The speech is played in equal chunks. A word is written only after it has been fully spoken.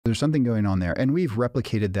There's something going on there. And we've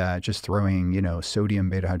replicated that just throwing, sodium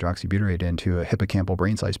beta hydroxybutyrate into a hippocampal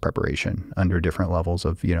brain slice preparation under different levels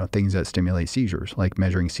of, things that stimulate seizures, like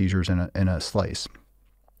measuring seizures in a slice.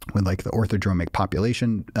 With like the orthodromic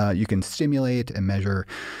population, you can stimulate and measure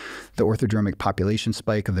the orthodromic population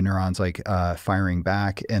spike of the neurons firing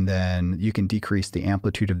back, and then you can decrease the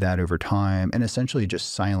amplitude of that over time and essentially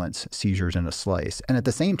just silence seizures in a slice. And at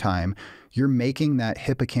the same time, you're making that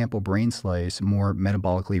hippocampal brain slice more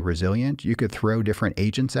metabolically resilient. You could throw different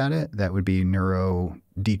agents at it that would be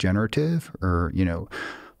neurodegenerative or,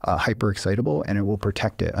 hyperexcitable, and it will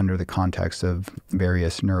protect it under the context of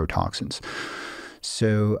various neurotoxins.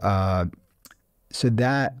 So, I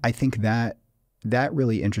think that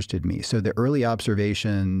really interested me. So the early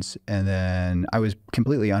observations, and then I was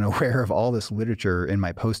completely unaware of all this literature in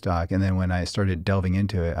my postdoc. And then when I started delving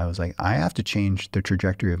into it, I was like, I have to change the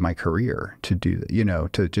trajectory of my career to do,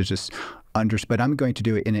 to just but I'm going to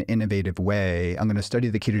do it in an innovative way. I'm going to study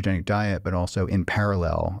the ketogenic diet, but also in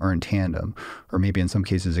parallel or in tandem, or maybe in some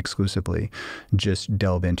cases exclusively, just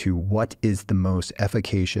delve into what is the most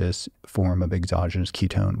efficacious form of exogenous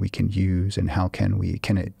ketone we can use, and how can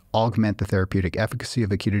it augment the therapeutic efficacy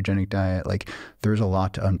of a ketogenic diet? Like, there's a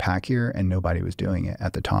lot to unpack here, and nobody was doing it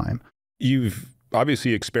at the time. You've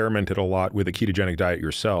obviously experimented a lot with a ketogenic diet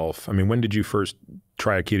yourself. I mean, when did you first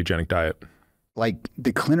try a ketogenic diet? Like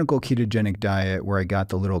the clinical ketogenic diet, where I got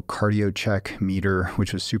the little cardio check meter,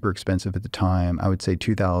 which was super expensive at the time, I would say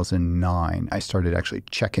 2009, I started actually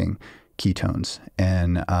checking ketones.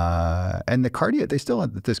 And the cardio, they still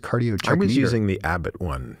had this cardio check meter. I was using the Abbott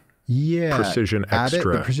one. Yeah. Precision Abbott,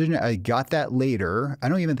 Extra. the Precision, I got that later. I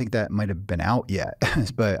don't even think that might have been out yet,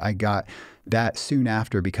 but I got that soon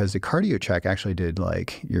after, because the cardio check actually did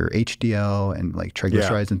like your HDL and like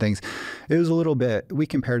triglycerides and things. It was a little bit, we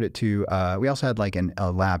compared it to, we also had like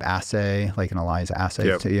a lab assay, like an ELISA assay.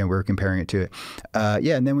 Yep. So, we were comparing it to it.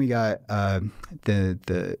 And then we got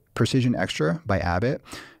the Precision Extra by Abbott.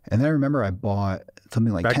 And then I remember I bought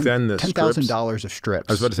something like $10,000 of strips.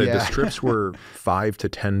 I was about to say, the strips were $5 to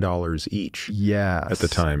 $10 each. Yeah, at the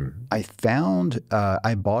time. I found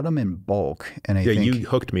I bought them in bulk, and I think you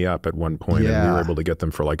hooked me up at one point, and we were able to get them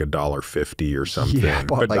for like $1.50 or something. Yeah,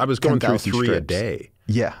 but like I was going through 3 strips a day.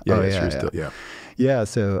 Yeah, yeah.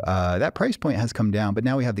 So that price point has come down, but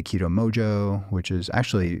now we have the Keto Mojo, which is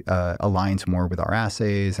actually aligns more with our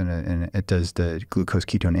assays, and it does the glucose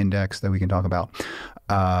ketone index that we can talk about.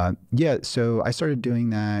 So I started doing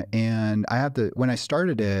that, and when I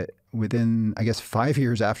started it, within, I guess, 5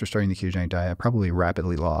 years after starting the ketogenic diet, I probably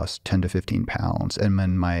rapidly lost 10 to 15 pounds. And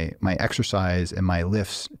then my exercise and my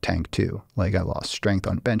lifts tanked too. Like, I lost strength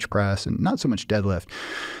on bench press and not so much deadlift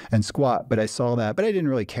and squat, but I saw that. But I didn't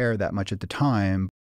really care that much at the time.